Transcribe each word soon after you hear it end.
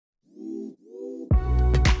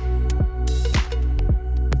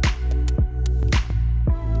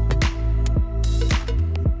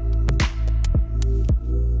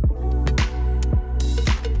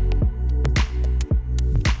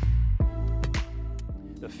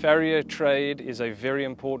The farrier trade is a very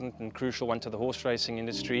important and crucial one to the horse racing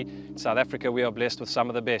industry. In South Africa, we are blessed with some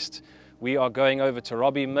of the best. We are going over to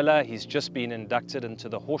Robbie Miller. He's just been inducted into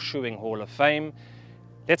the Horseshoeing Hall of Fame.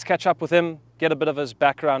 Let's catch up with him, get a bit of his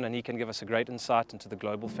background, and he can give us a great insight into the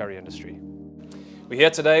global farrier industry. We're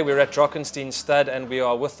here today, we're at Drakenstein Stud, and we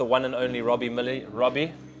are with the one and only Robbie Miller.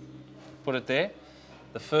 Robbie, put it there.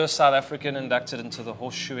 The first South African inducted into the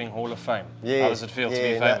Horseshoeing Hall of Fame. Yeah, how does it feel to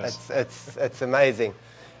be famous? No, it's amazing.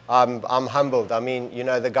 I'm humbled. I mean, you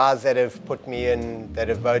know, the guys that have put me in, that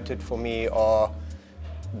have voted for me are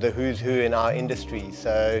the who's who in our industry.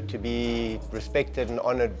 So to be respected and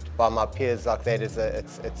honored by my peers like that is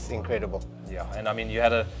it's incredible. Yeah, and I mean,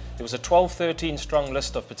 there was a 12-13 strong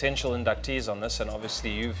list of potential inductees on this, and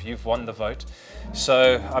obviously you've won the vote.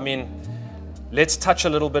 So I mean, let's touch a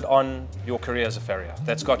little bit on your career as a farrier.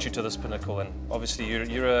 That's got you to this pinnacle, and obviously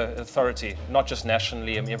you're an authority, not just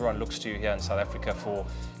nationally. I mean, everyone looks to you here in South Africa for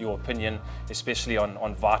your opinion, especially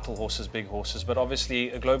on vital horses, big horses, but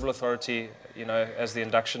obviously a global authority, you know, as the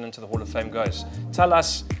induction into the Hall of Fame goes. Tell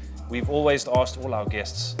us, we've always asked all our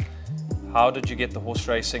guests, how did you get the horse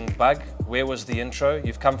racing bug? Where was the intro?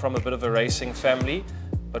 You've come from a bit of a racing family,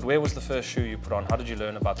 but where was the first shoe you put on? How did you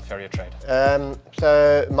learn about the farrier trade?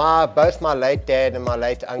 So both my late dad and my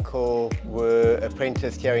late uncle were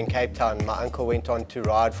apprenticed here in Cape Town. My uncle went on to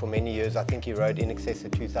ride for many years. I think he rode in excess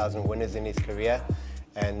of 2,000 winners in his career.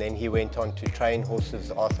 And then he went on to train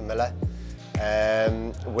horses, Arthur Miller.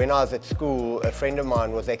 When I was at school, a friend of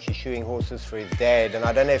mine was actually shoeing horses for his dad. And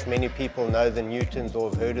I don't know if many people know the Newtons or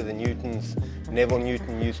have heard of the Newtons. Neville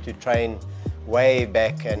Newton used to train way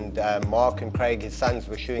back, and Mark and Craig, his sons,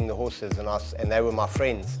 were shoeing the horses, and they were my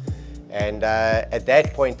friends. And at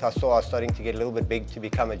that point I saw I was starting to get a little bit big to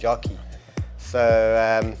become a jockey.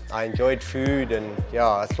 So I enjoyed food, and yeah,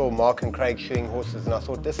 I saw Mark and Craig shoeing horses, and I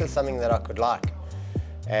thought this is something that I could like.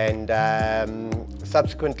 And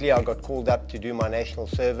subsequently I got called up to do my national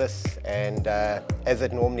service, and as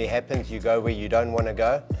it normally happens, you go where you don't want to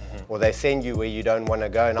go, or they send you where you don't want to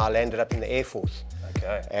go, and I landed up in the Air Force.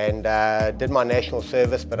 Okay. And did my national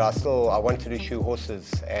service, but I wanted to shoe horses,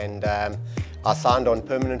 and I signed on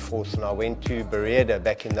permanent force, and I went to Farrier,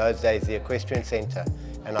 back in those days, the equestrian centre,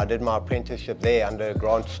 and I did my apprenticeship there under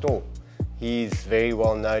Grant Storr. He's very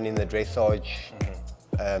well known in the dressage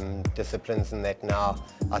disciplines and that now.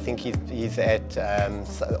 I think he's at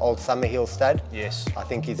Old Summerhill Stud. Yes. I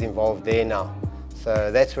think he's involved there now.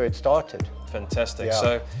 So that's where it started. Fantastic. Yeah.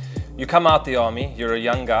 So you come out the army, you're a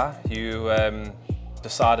young guy, you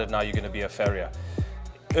decided now you're going to be a farrier.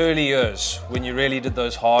 Early years, when you really did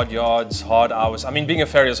those hard yards, hard hours. I mean, being a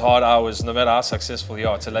farrier is hard hours, no matter how successful you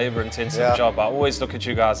are. It's a labor-intensive job. I always look at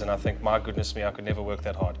you guys and I think, my goodness me, I could never work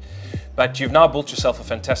that hard. But you've now built yourself a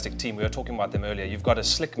fantastic team. We were talking about them earlier. You've got a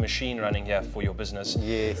slick machine running here for your business.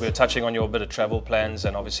 Yes. We were touching on your bit of travel plans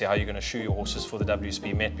and obviously how you're going to shoe your horses for the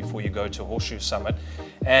WSB Met before you go to Horseshoe Summit.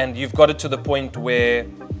 And you've got it to the point where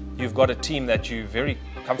you've got a team that you're very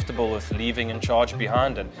comfortable with leaving in charge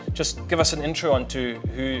behind. And just give us an intro onto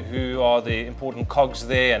who are the important cogs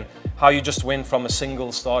there and how you just went from a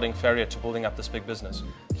single starting farrier to building up this big business.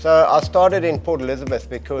 So I started in Port Elizabeth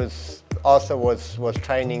because Arthur was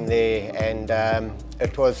training there, and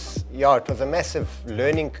it was a massive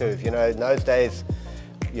learning curve. You know, in those days,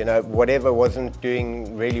 you know, whatever wasn't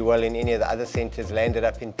doing really well in any of the other centres landed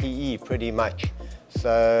up in PE pretty much.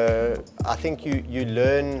 So I think you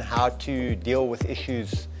learn how to deal with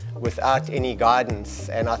issues without any guidance,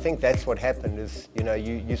 and I think that's what happened is, you know,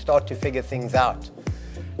 you start to figure things out.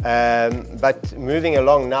 But moving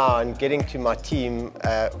along now and getting to my team,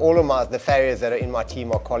 all of the farriers that are in my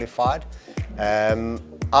team are qualified.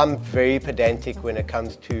 I'm very pedantic when it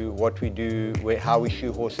comes to what we do, how we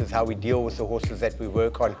shoe horses, how we deal with the horses that we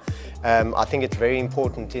work on. I think it's very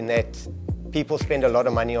important in that people spend a lot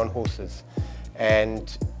of money on horses.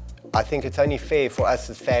 And I think it's only fair for us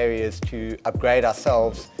as farriers to upgrade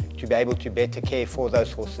ourselves to be able to better care for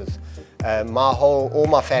those horses. All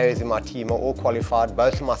my farriers in my team are all qualified.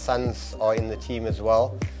 Both of my sons are in the team as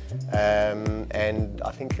well. And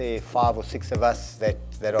I think there are 5 or 6 of us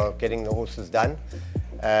that are getting the horses done.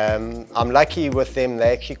 I'm lucky with them.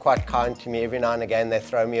 They're actually quite kind to me. Every now and again they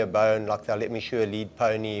throw me a bone, like they'll let me shoe a lead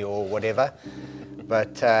pony or whatever.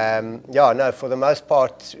 But yeah, no, for the most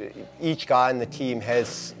part, each guy in the team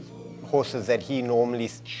has horses that he normally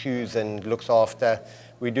shoes and looks after.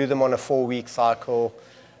 We do them on a 4-week cycle,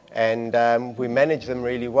 and we manage them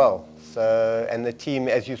really well. So, and the team,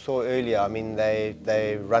 as you saw earlier, I mean,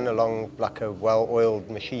 they run along like a well-oiled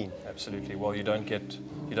machine. Absolutely. Well, you don't get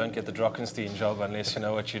the Drakenstein job unless you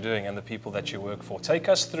know what you're doing and the people that you work for. Take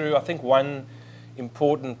us through, I think, one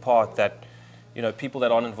important part that you know, people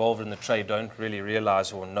that aren't involved in the trade don't really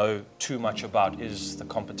realize or know too much about is the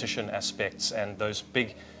competition aspects and those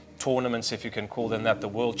big tournaments, if you can call them that, the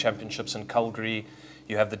World Championships in Calgary.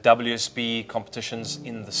 You have the WSB competitions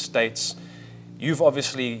in the States. You've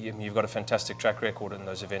obviously, you've got a fantastic track record in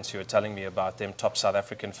those events. You were telling me about them, top South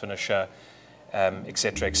African finisher, et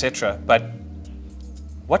cetera, et cetera. But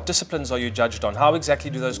what disciplines are you judged on? How exactly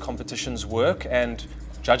do those competitions work, and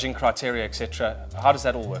judging criteria, et cetera? How does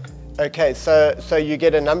that all work? Okay, so you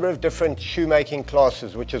get a number of different shoemaking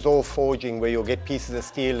classes, which is all forging, where you'll get pieces of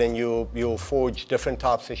steel and you'll forge different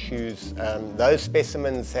types of shoes. Those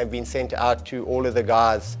specimens have been sent out to all of the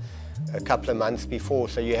guys a couple of months before,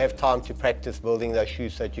 so you have time to practice building those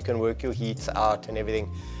shoes so that you can work your heats out and everything.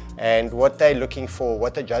 And what they're looking for,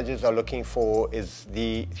 what the judges are looking for, is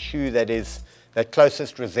the shoe that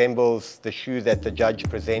closest resembles the shoe that the judge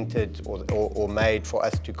presented or made for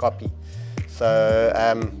us to copy. So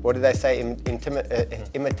what do they say?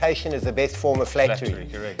 Imitation is the best form of flattery.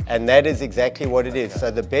 Correct. And that is exactly what it is.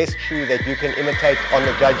 So the best shoe that you can imitate on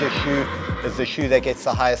the judge's shoe is the shoe that gets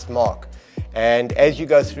the highest mark. And as you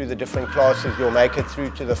go through the different classes, you'll make it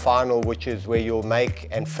through to the final, which is where you'll make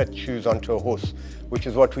and fit shoes onto a horse, which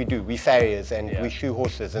is what we do. We farriers and we shoe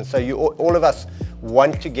horses. And so all of us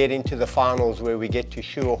want to get into the finals where we get to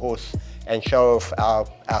shoe a horse and show off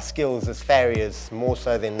our skills as farriers, more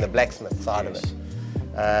so than the blacksmith side of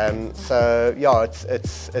it. So yeah,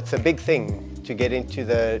 it's a big thing to get into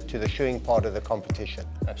the shoeing part of the competition.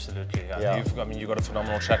 Absolutely. Yeah. You've got a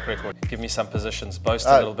phenomenal track record. Give me some positions. Boast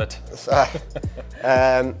a little bit. So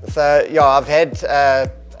yeah,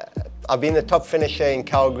 I've been the top finisher in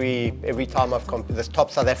Calgary every time I've the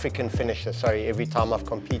top South African finisher, sorry, every time I've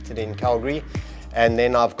competed in Calgary. And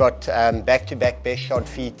then I've got back-to-back best shod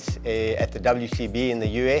feet at the WCB in the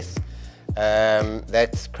US.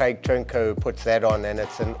 That's Craig Turnco who puts that on, and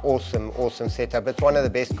it's an awesome setup. It's one of the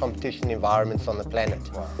best competition environments on the planet.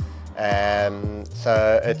 Wow.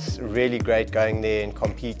 So it's really great going there and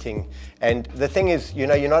competing. And the thing is, you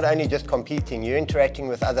know, you're not only just competing, you're interacting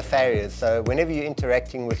with other farriers. So whenever you're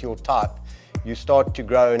interacting with your type, you start to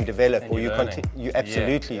grow and develop, and or you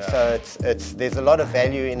absolutely. Yeah. So there's a lot of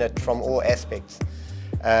value in it from all aspects.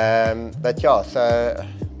 But yeah, so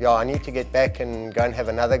yeah, I need to get back and go and have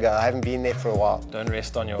another go. I haven't been there for a while. Don't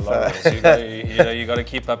rest on your laurels. You got to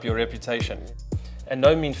keep up your reputation. And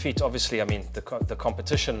no mean feat, obviously. I mean, the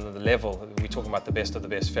competition, the level. We're talking about the best of the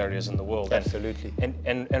best farriers in the world. Absolutely.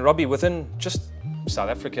 And Robbie, within just South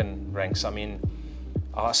African ranks, I mean,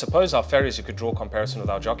 I suppose our farriers, you could draw a comparison with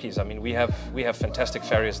our jockeys. I mean, we have fantastic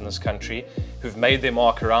farriers in this country who've made their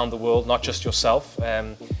mark around the world, not just yourself.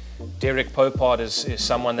 Derek Popard is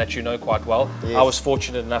someone that you know quite well. Yes. I was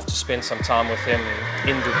fortunate enough to spend some time with him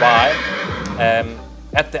in Dubai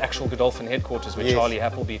at the actual Godolphin headquarters where Charlie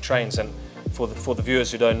Appleby trains. And for the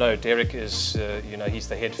viewers who don't know, Derek is, you know, he's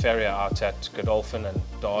the head farrier out at Godolphin and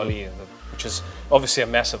Dali, which is obviously a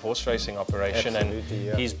massive horse racing operation. Absolutely,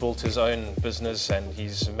 and he's built his own business and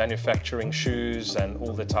he's manufacturing shoes and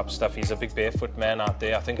all the type of stuff. He's a big barefoot man out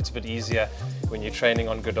there. I think it's a bit easier when you're training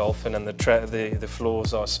on Godolphin and the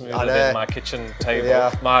floors are smoother than my kitchen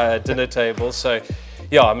table, my dinner table. So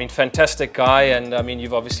yeah, I mean, fantastic guy, and I mean,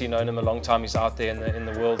 you've obviously known him a long time. He's out there in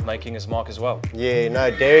the world making his mark as well. Yeah,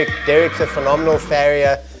 no, Derek's a phenomenal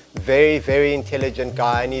farrier, very intelligent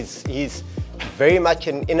guy, and he's very much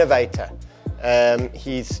an innovator.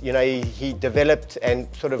 He developed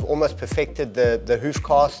and sort of almost perfected the hoof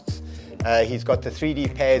casts. He's got the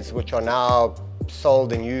 3D pads, which are now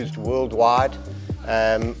sold and used worldwide.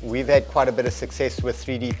 We've had quite a bit of success with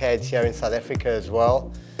 3D pads here in South Africa as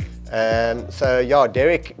well. So yeah,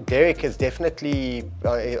 Derek is definitely,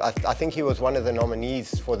 I think he was one of the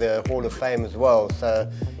nominees for the Hall of Fame as well. So,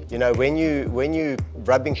 you know, when you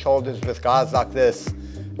rubbing shoulders with guys like this,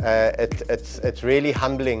 it's really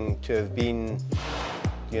humbling to have been,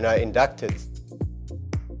 you know, inducted.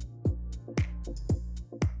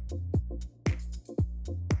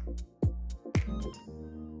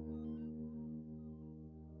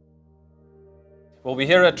 Well, we're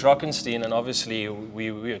here at Drockenstein, and obviously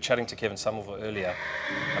we were chatting to Kevin Somerville earlier.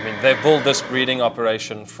 I mean, they've built this breeding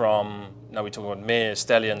operation from, now we're talking about mares,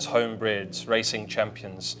 stallions, homebreds, racing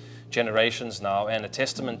champions, generations now, and a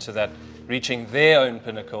testament to that, reaching their own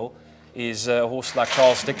pinnacle, is a horse like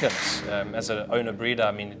Charles Dickens. As an owner-breeder,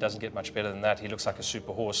 I mean, it doesn't get much better than that. He looks like a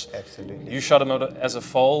super horse. Absolutely. You shot him out as a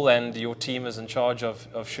foal, and your team is in charge of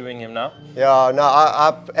shoeing him now? Yeah,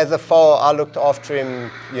 no, as a foal, I looked after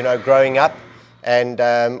him, you know, growing up. And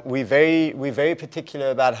we're very particular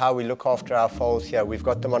about how we look after our foals here. We've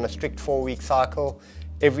got them on a strict 4-week cycle.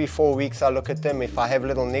 every 4 weeks I look at them. If I have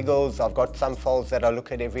little niggles, I've got some foals that I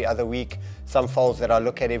look at every other week, some foals that I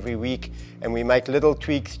look at every week, and we make little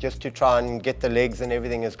tweaks just to try and get the legs and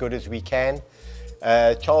everything as good as we can.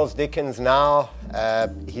 Charles Dickens now, I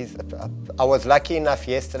was lucky enough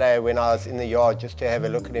yesterday when I was in the yard just to have a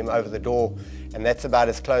look at him over the door, and that's about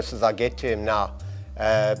as close as I get to him now.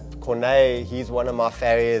 Cornet, he's one of my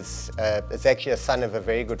farriers. It's actually a son of a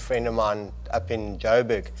very good friend of mine up in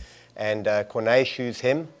Joburg, and Cornet shoes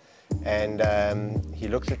him, and he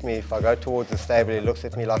looks at me, if I go towards the stable, he looks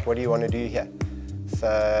at me like, what do you want to do here?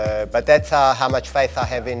 So, but that's how much faith I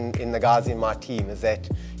have in the guys in my team, is that,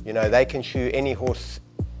 you know, they can shoe any horse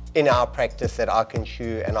in our practice that I can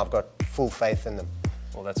shoe, and I've got full faith in them.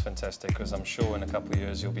 Well, that's fantastic, because I'm sure in a couple of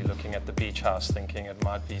years you'll be looking at the beach house thinking it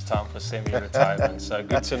might be time for semi-retirement. So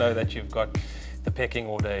good to know that you've got the pecking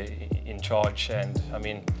order in charge. And I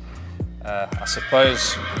mean, I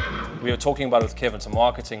suppose we were talking about it with Kevin, it's a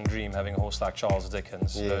marketing dream having a horse like Charles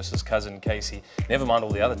Dickens versus cousin Casey. Never mind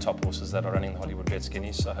all the other top horses that are running the Hollywood Bet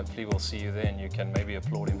Skinnies. So hopefully we'll see you there and you can maybe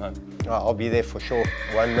applaud him home. I'll be there for sure.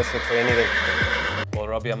 Won't miss it for anything. Well,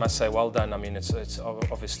 Robbie, I must say, well done. I mean, it's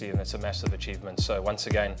obviously, and it's a massive achievement. So once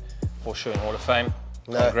again, Horseshoeing Hall of Fame.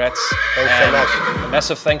 Congrats. Thanks so much. A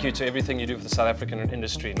massive thank you to everything you do for the South African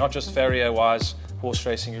industry, not just Farrier-wise, horse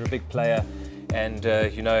racing. You're a big player, and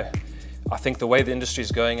you know, I think the way the industry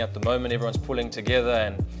is going at the moment, everyone's pulling together,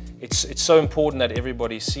 and it's so important that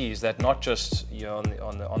everybody sees that, not just, you know,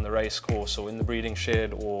 on the race course or in the breeding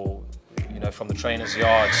shed, or, you know, from the trainers'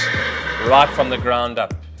 yards, right from the ground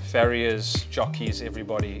up. Farriers, jockeys,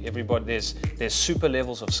 everybody, there's super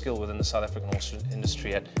levels of skill within the South African horse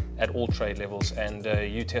industry at all trade levels, and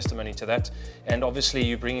you testimony to that. And obviously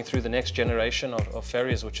you're bringing through the next generation of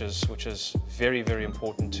farriers, which is very, very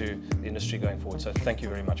important to the industry going forward. So thank you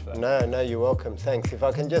very much for that. No, you're welcome. Thanks. If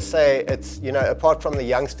I can just say, it's, you know, apart from the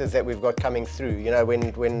youngsters that we've got coming through, you know,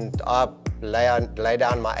 when I lay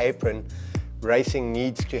down my apron, racing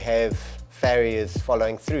needs to have farriers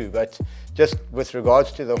following through. But just with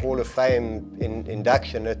regards to the Hall of Fame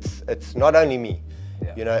induction, it's not only me.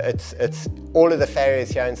 Yeah. You know, it's all of the farriers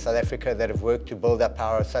here in South Africa that have worked to build up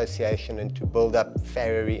our association and to build up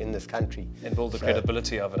farriery in this country. And build the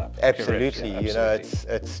credibility of it up. Absolutely. Yeah, you know,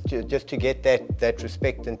 it's just to get that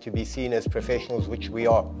respect and to be seen as professionals, which we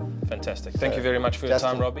are. Fantastic. Thank you very much for your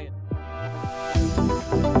time, Robbie.